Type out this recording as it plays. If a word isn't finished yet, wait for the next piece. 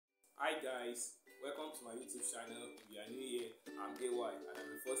Hi guys, welcome to my YouTube channel. If you are new here, I'm AY and I'm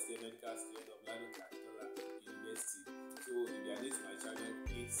the first year medical student of Lado Cathedral University. So if you are new to my channel,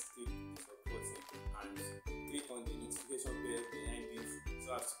 please click the support and click on the notification bell behind this so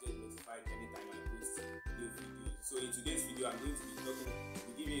as to get notified anytime I post new videos. So in today's video, I'm going to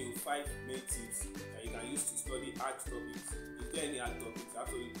be giving you 5 main tips that you can use to study hard topics. If there are any hard topics,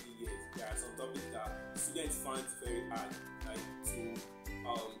 absolutely yes. There are some topics that students find very hard, like to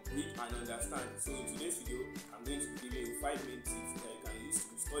read and understand. So in today's video, I'm going to be giving you 5 main tips that you can use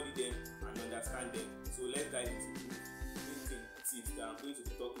to study them and understand them. So let's dive into the main tips that I'm going to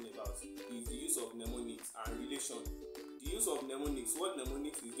be talking about is the use of mnemonics and relation. The use of mnemonics, what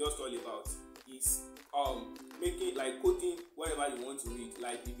mnemonics is just all about is making, like, quoting whatever you want to read.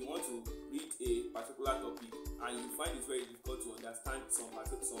 Like if you want to read a particular topic and you find it very difficult to understand some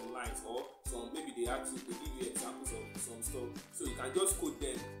lines, or maybe they give you examples of some stuff, so you can just quote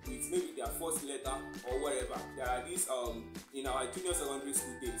them with maybe their first letter or whatever. There are these in our junior secondary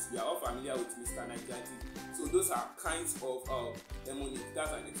school days, we are all familiar with Mr. Nigeria. So those are kinds of mnemonics.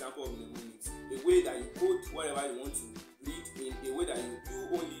 That's an example of mnemonics, a way that you quote whatever you want to read in a way that you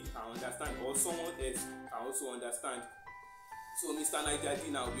only can understand, or someone else can also understand. So Mr. Nigeria,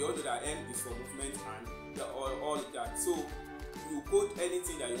 now we all know that M is for movement and all that. So you quote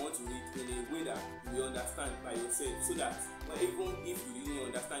anything that you want to read in a way that you will understand by yourself, so that even if you didn't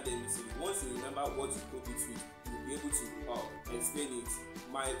understand them easily, once you remember what you quote it with, you will be able to explain it.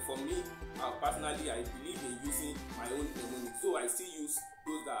 For me, personally, I believe in using my own mnemonics. So I still use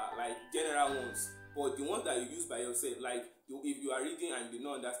those that are like general ones, but the ones that you use by yourself, like if you are reading and you did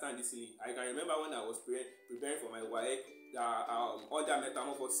not understand easily. I can remember when I was preparing for my WAEC, under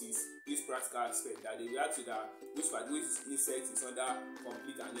metamorphosis, this practical aspect that they react to that which insect is under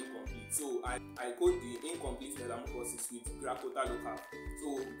complete and incomplete. So I code the incomplete metamorphosis with gra quota local.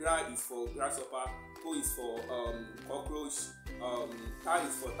 So gra is for grasshopper, co is for cockroach, ta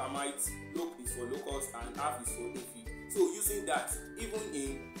is for termite, loc is for locust, and half is for aphid. So using that, even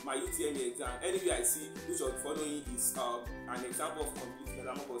in my UTME exam, anywhere I see which of the following is an example of complete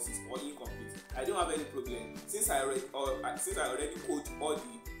metamorphosis or incomplete, I don't have any problem, since I already code all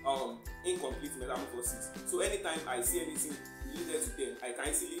the incomplete metamorphosis. So anytime I see anything related to them, I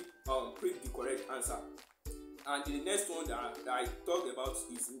can easily print the correct answer. And the next one that I talk about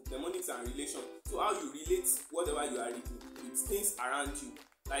is mnemonics and relation. So how you relate whatever you are reading with things around you.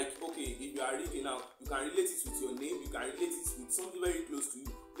 Like, okay, if you are reading now, you can relate it with your name, you can relate it with something very close to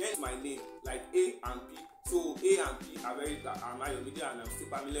you. Here's my name, like A and P. So A and P are my media, and I'm still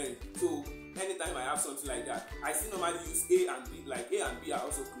familiar. So anytime I have something like that, I still normally use A and B. Like A and B are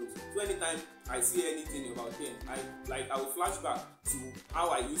also close. So anytime I see anything about them, I will flash back to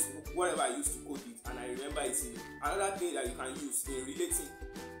how I used whatever I used to code it, and I remember it. Another thing that you can use in relating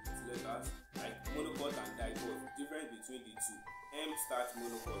to letters, like monocot and dicot, difference between the two. M starts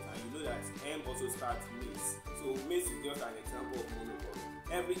monocot, and you know that M also starts maize. So maize is just an example of monocot.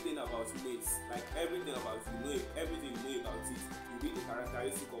 Everything about maize, like everything about everything you know about it, will be the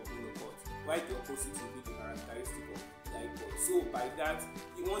characteristic of monocot. While the opposite will be the characteristic of dicot. So by that,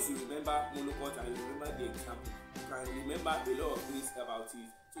 once you remember monocot and you remember the example, you can remember a lot of things about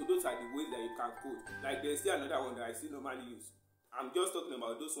it. So those are the ways that you can code. Like there's still another one that I still normally use. I'm just talking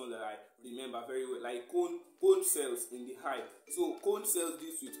about those ones that I remember very well, like cone cells in the eye. So cone cells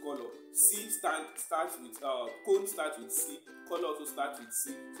deals with color. C starts with cone starts with C, color also starts with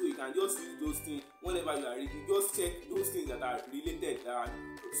C. So you can just use those things whenever you are reading. Just check those things that are related.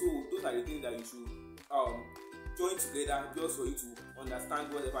 So those are the things that you should join together just for you to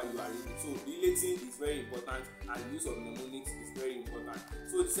understand whatever you are reading. So relating is very important, and use of mnemonics is very important.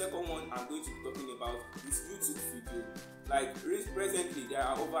 So the second one I'm going to be talking about is YouTube video. Like presently there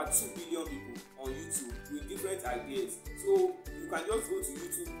are over 2 billion people on YouTube with different ideas. So you can just go to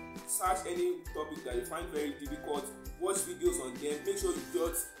YouTube, search any topic that you find very difficult, watch videos on them, make sure you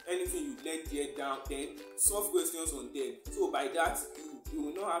jot anything you learn there down, then solve questions on them. So by that you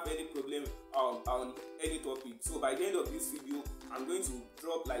will not have any problem on any topic. So by the end of this video, I'm going to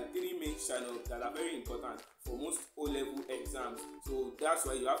drop like 3 main channels that are very important for most O-level exams. So that's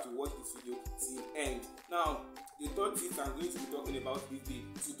why you have to watch this video till end. Now the third tip I'm going to be talking about is the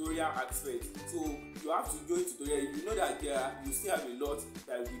tutorial aspect. So you have to join tutorial. If you know that you still have a lot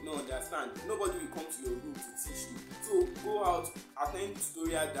that you did not understand, nobody will come to your room to teach you. So go out, attend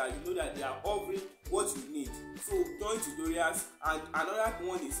tutorial that you know that they are offering what you need. So join tutorials. And another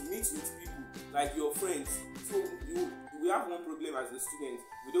one is meet with people like your friends. So you we have one problem as a student,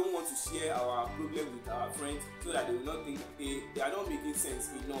 we don't want to share our problem with our friends so that they will not think they are not making sense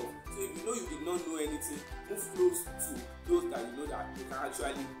enough. So if you know you did not know anything, move close to those that you know that they can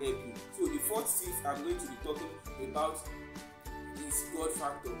actually help you. So the fourth tip I'm going to be talking about is God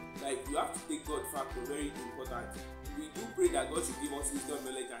factor. Like, you have to take God factor, very important. We do pray that God should give us wisdom,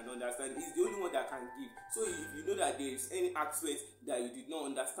 knowledge and understanding. He's the only one that can give. So if you know that there is any aspect that you did not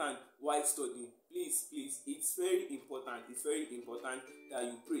understand while studying, please, it's very important that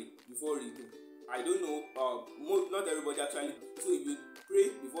you pray before reading. I don't know, not everybody actually. So if you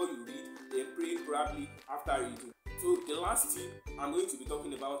pray before you read, then pray probably after reading. So the last tip I'm going to be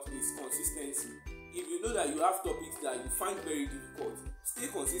talking about is consistency. If you know that you have topics that you find very difficult, stay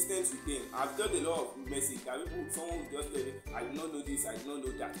consistent with them. I've got a lot of message that someone will just tell me, I did not know this, I did not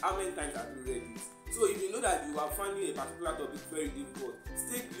know that. How many times have you read this? So if you know that you are finding a particular topic very difficult,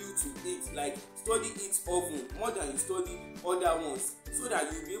 stay glued to it. Like, study it often, more than you study other ones, so that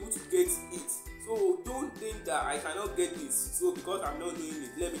you'll be able to get it. So don't think that I cannot get this, so because I'm not doing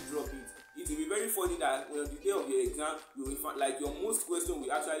it, let me drop it. It will be very funny that on the day of your exam, you will find like your most question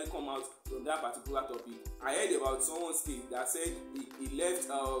will actually come out from that particular topic. I heard about someone's case that said he left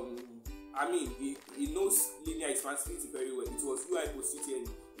he knows linear expansivity very well. It was UI post-UTME.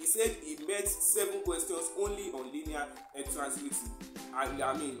 He said he met 7 questions only on linear expansivity, and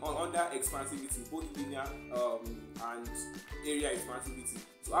under expansivity, both linear and area expansivity.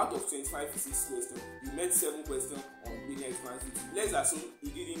 So out of 25 physics questions, he met 7 questions on linear expansivity. Let's assume he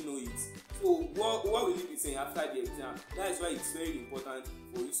didn't know it. So what will he be saying after the exam? That is why it's very important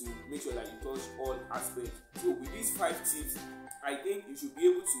for you to make sure that you touch all aspects. So with these 5 tips, I think you should be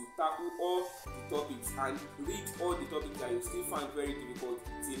able to tackle all the topics and read all the topics that you still find very difficult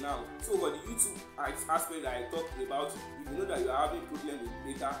till now. So for the YouTube aspect that I talked about, if you know that you are having problem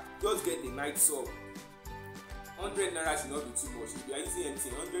with data, just get the night sub. 100 naira should not be too much. If you are using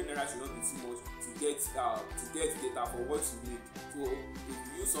anything, 100 naira should not be too much to get data for what you need. So if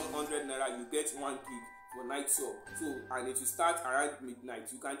you use 100 naira, you get 1 gig for night sub. So, and it will start around midnight.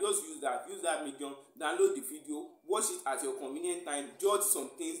 You can just use that medium, download the video, watch it at your convenient time, jot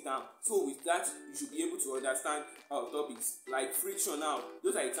some things down. So with that, you should be able to understand topics like frictional.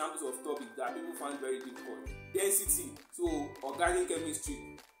 Those are examples of topics that people find very difficult. Density, so organic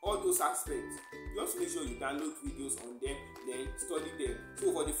chemistry, all those aspects. Just make sure you download videos on them, then study them.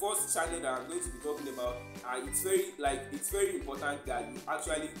 So for the first channel that I'm going to be talking about, it's very important that you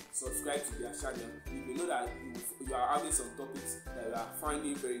actually subscribe to their channel. If you know that you are having some topics that you are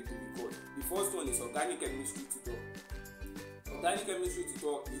finding very difficult. The first one is organic chemistry tutor. Organic chemistry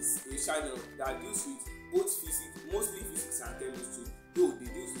tutor is a channel that deals with both physics, mostly physics and chemistry, though they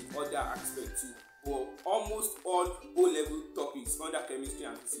deal with other aspects too. But almost all O-level topics under chemistry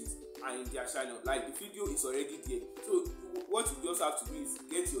and physics are in their channel. Like, the video is already there. So what you just have to do is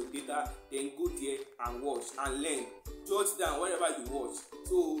get your data, then go there and watch and learn. Jot down whatever you watch.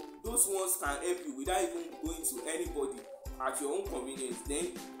 So those ones can help you without even going to anybody, at your own convenience.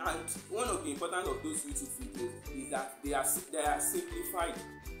 Then, and one of the importance of those YouTube videos is that they are simplified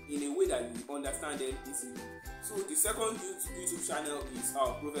in a way that you understand them easily. So the second YouTube channel is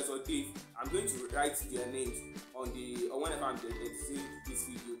Professor Dave. I'm going to write their names whenever I'm editing this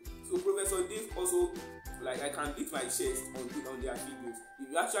video. So Professor Dave also, like, I can beat my chest on their videos.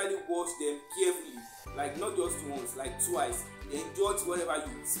 If you actually watch them carefully, like not just once, like twice, then jot whatever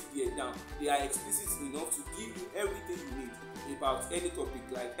you see there down. They are explicit enough to give you everything you need about any topic,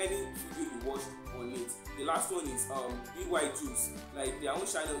 like any video you watch on it. The last one is BY Juice, like their own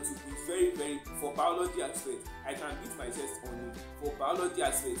channel to be very for biology aspect. I can beat my chest on it for biology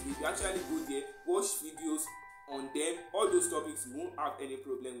aspect. If you actually go there, watch videos on them, all those topics, you won't have any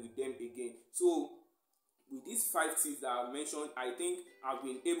problem with them again. So with these 5 tips that I've mentioned, I think I've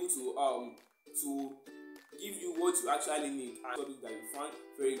been able to give you what you actually need and topics that you find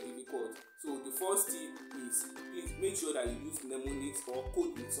very difficult. So the first tip is, please make sure that you use mnemonics or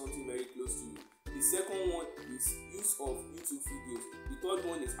code with something very close to you. The second one is use of YouTube videos. The third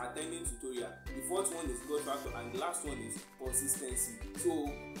one is attending tutorial. The fourth one is God factor, and the last one is consistency.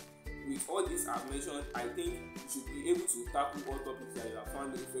 So with all this I've mentioned, I think you should be able to tackle all topics that you have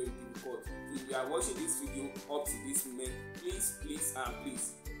found very difficult. So if you are watching this video up to this moment, please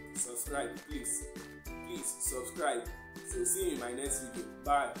subscribe. Please subscribe. So see you in my next video.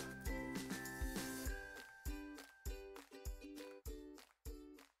 Bye.